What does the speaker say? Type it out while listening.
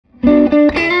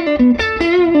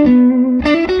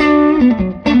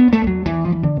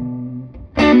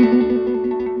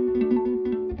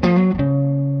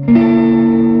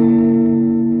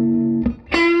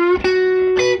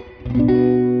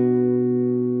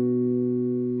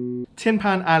Tin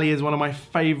Pan Alley is one of my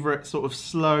favourite sort of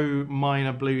slow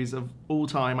minor blues of all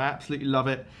time. I absolutely love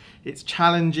it. It's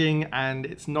challenging and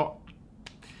it's not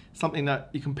something that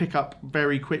you can pick up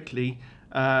very quickly.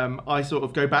 I sort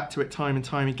of go back to it time and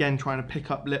time again, trying to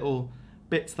pick up little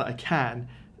bits that I can.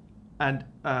 And,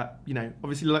 you know,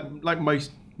 obviously like most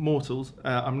mortals,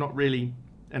 I'm not really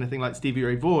anything like Stevie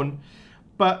Ray Vaughan,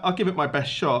 but I'll give it my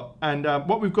best shot. And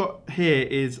what we've got here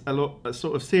is a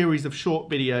sort of series of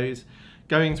short videos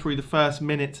going through the first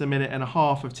minute to minute and a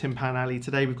half of Tin Pan Alley.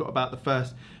 Today we've got about the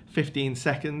first 15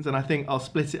 seconds, and I think I'll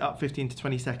split it up 15 to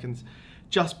 20 seconds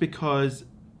just because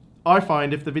I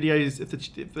find if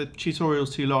the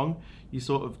tutorial's too long, you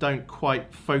sort of don't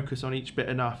quite focus on each bit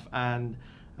enough, and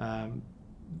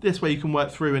this way you can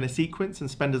work through in a sequence and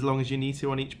spend as long as you need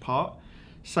to on each part.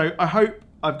 So I hope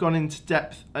I've gone into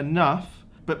depth enough,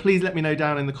 but please let me know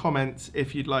down in the comments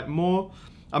if you'd like more.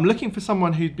 I'm looking for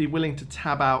someone who'd be willing to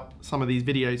tab out some of these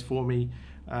videos for me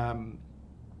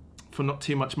for not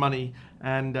too much money,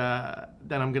 and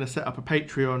then I'm going to set up a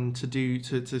Patreon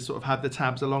to sort of have the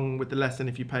tabs along with the lesson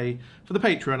if you pay for the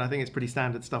Patreon. I think it's pretty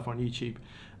standard stuff on YouTube,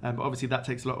 but obviously that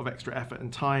takes a lot of extra effort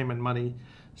and time and money.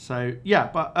 So yeah,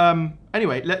 but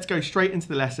anyway, let's go straight into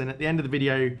the lesson. At the end of the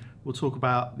video, we'll talk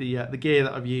about the gear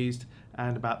that I've used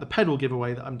and about the pedal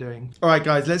giveaway that I'm doing. All right,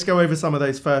 guys, let's go over some of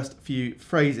those first few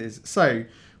phrases. So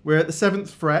we're at the 7th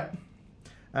fret,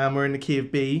 and we're in the key of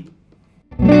B.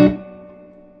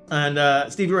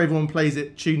 And Stevie Ray Vaughan plays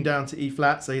it tuned down to E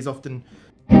flat, so he's often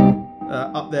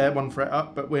up there, 1 fret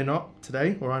up, but we're not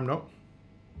today, or I'm not.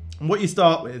 And what you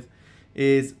start with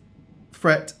is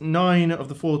fret 9 of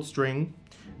the 4th string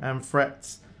and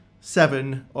frets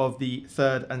 7 of the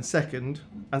 3rd and 2nd,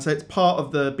 and so it's part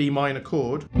of the B minor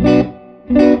chord, and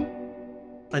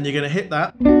you're going to hit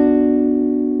that,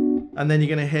 and then you're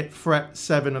going to hit fret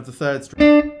 7 of the 3rd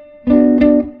string.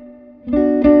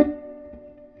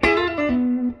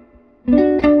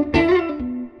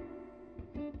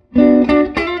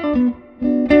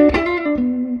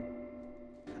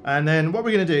 And then what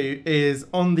we're going to do is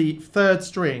on the 3rd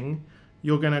string,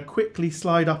 you're going to quickly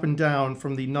slide up and down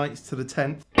from the 9th to the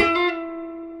 10th,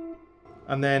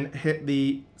 and then hit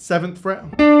the 7th fret,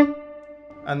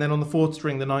 and then on the 4th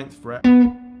string, the 9th fret.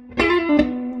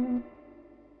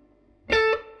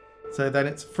 So then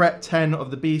it's fret 10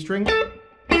 of the B string.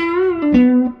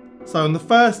 So on the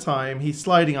first time, he's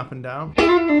sliding up and down,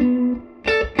 and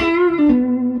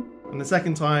the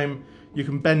second time, you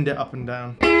can bend it up and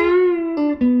down.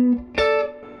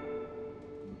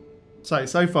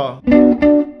 So far. So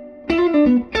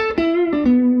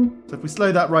if we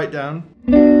slow that right down.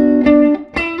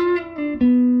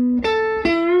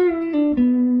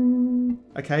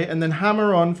 Okay, and then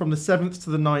hammer on from the 7th to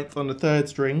the 9th on the 3rd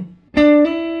string.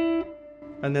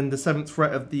 And then the 7th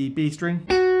fret of the B string.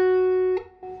 And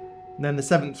then the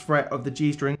 7th fret of the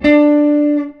G string.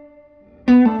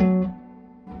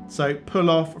 So pull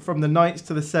off from the 9th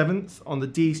to the 7th on the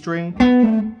D string.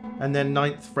 And then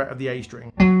 9th fret of the A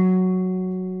string.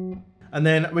 And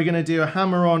then we're going to do a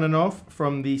hammer on and off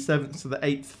from the 7th to the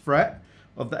 8th fret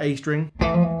of the A string,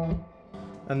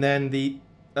 and then the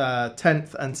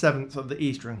 10th and 7th of the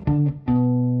E string.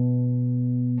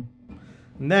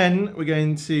 And then we're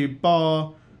going to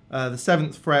bar the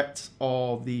 7th fret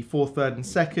of the 4th, 3rd and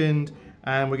 2nd,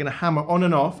 and we're going to hammer on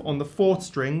and off on the 4th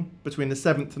string between the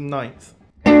 7th and 9th.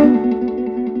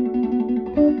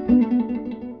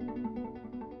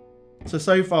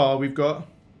 So far we've got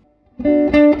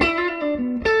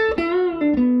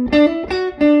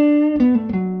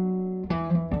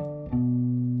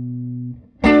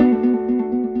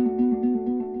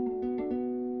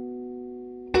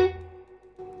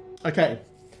okay,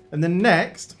 and then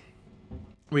next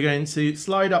we're going to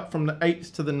slide up from the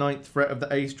 8th to the 9th fret of the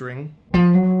A string,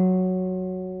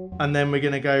 and then we're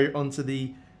going to go onto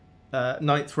the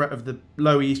 9th fret of the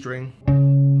low E string.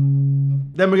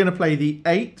 Then we're going to play the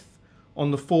 8th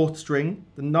on the 4th string,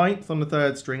 the 9th on the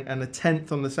 3rd string, and the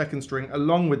 10th on the 2nd string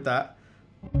along with that.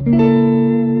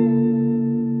 And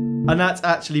that's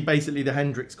actually basically the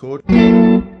Hendrix chord,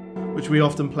 which we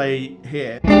often play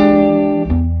here.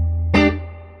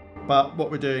 But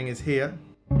what we're doing is here.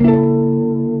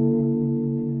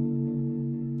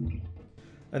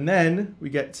 And then we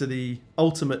get to the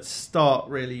ultimate start,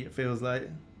 really, it feels like.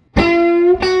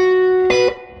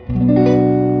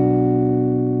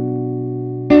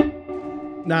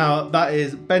 Now that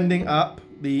is bending up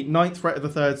the 9th fret of the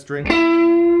 3rd string,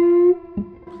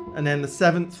 and then the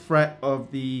 7th fret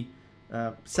of the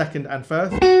 2nd and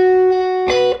 1st.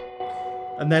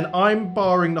 And then I'm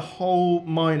barring the whole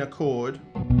minor chord.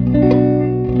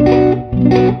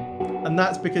 And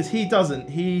that's because he doesn't.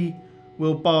 He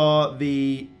will bar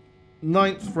the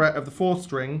 9th fret of the 4th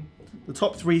string, the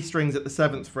top 3 strings at the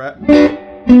 7th fret,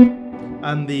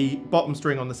 and the bottom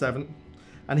string on the 7th.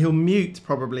 And he'll mute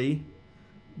probably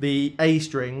the A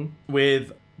string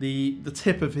with the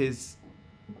tip of his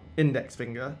index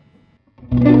finger.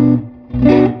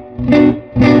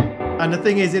 And the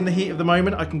thing is, in the heat of the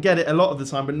moment, I can get it a lot of the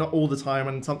time, but not all the time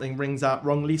when something rings out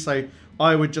wrongly. So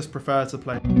I would just prefer to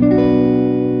play.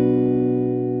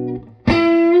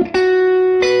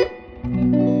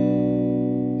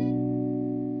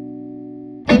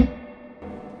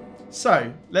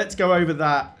 So let's go over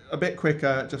that a bit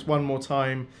quicker, just one more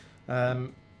time.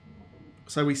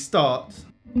 So we start.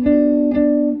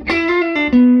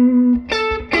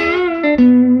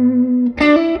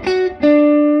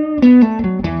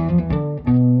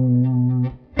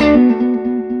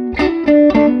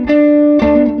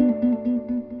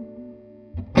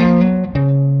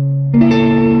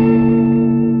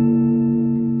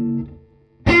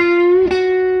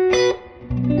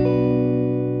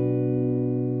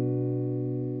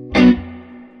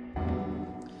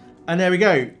 And there we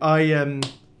go.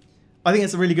 I think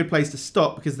it's a really good place to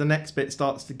stop because the next bit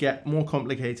starts to get more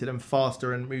complicated and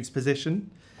faster and moves position.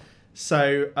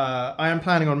 So I am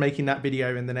planning on making that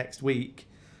video in the next week.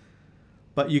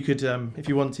 But you could, if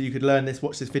you want to, you could learn this,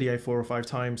 watch this video 4 or 5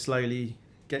 times, slowly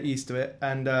get used to it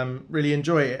and really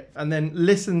enjoy it. And then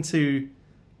listen to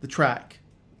the track.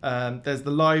 There's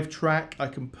the live track. I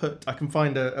can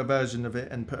find a version of it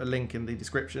and put a link in the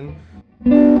description.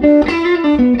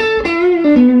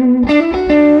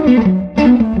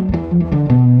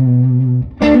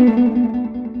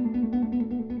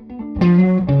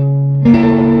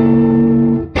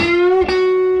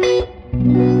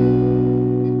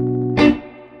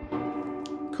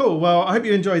 Cool, well, I hope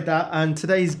you enjoyed that. And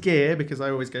today's gear, because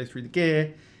I always go through the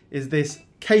gear, is this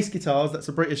Case Guitars. That's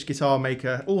a British guitar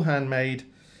maker, all handmade.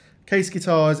 Case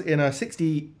Guitars in a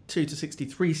 62 to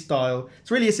 63 style. It's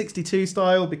really a 62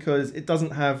 style because it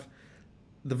doesn't have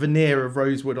the veneer of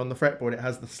rosewood on the fretboard. It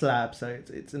has the slab, so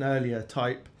it's an earlier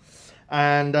type.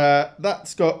 And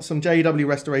that's got some JW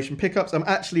restoration pickups. I'm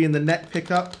actually in the neck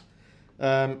pickup.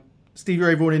 Stevie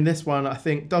Ray Vaughan in this one, I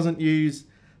think, doesn't use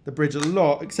the bridge a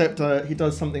lot, except he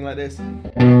does something like this. And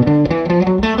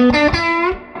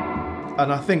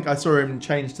I think I saw him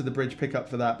change to the bridge pickup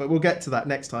for that, but we'll get to that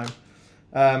next time.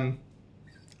 And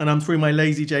I'm through my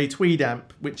Lazy J Tweed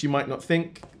amp, which you might not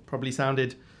think probably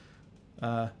sounded,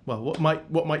 well, what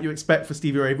might you expect for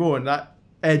Stevie Ray Vaughan? That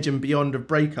edge and beyond of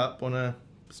breakup on a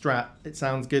Strat. It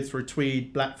sounds good through a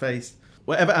Tweed, blackface.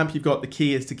 Whatever amp you've got, the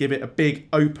key is to give it a big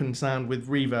open sound with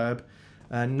reverb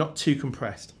and not too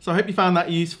compressed. So I hope you found that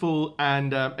useful.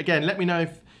 And again, let me know if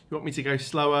you want me to go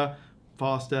slower,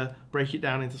 faster, break it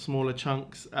down into smaller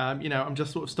chunks. You know, I'm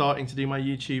just sort of starting to do my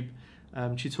YouTube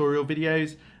tutorial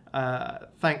videos.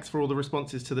 Thanks for all the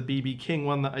responses to the BB King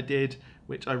one that I did,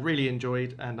 which I really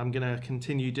enjoyed, and I'm going to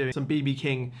continue doing some BB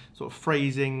King sort of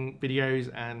phrasing videos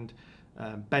and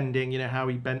bending, you know, how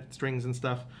he bent strings and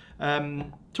stuff.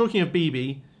 Talking of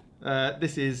BB,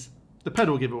 this is the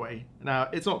pedal giveaway. Now,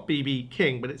 it's not BB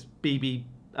King, but it's BB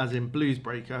as in Blues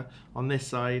Breaker on this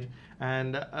side,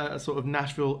 and a sort of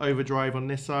Nashville Overdrive on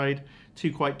this side.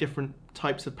 Two quite different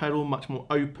types of pedal, much more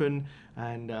open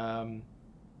and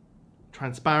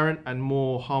transparent, and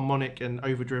more harmonic and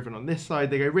overdriven on this side.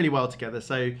 They go really well together.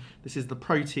 So this is the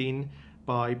Protein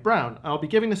by Brown. I'll be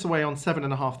giving this away on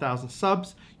 7,500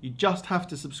 subs. You just have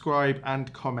to subscribe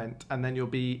and comment, and then you'll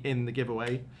be in the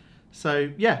giveaway.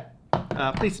 So yeah,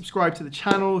 please subscribe to the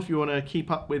channel if you want to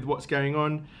keep up with what's going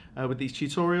on with these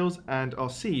tutorials, and I'll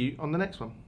see you on the next one.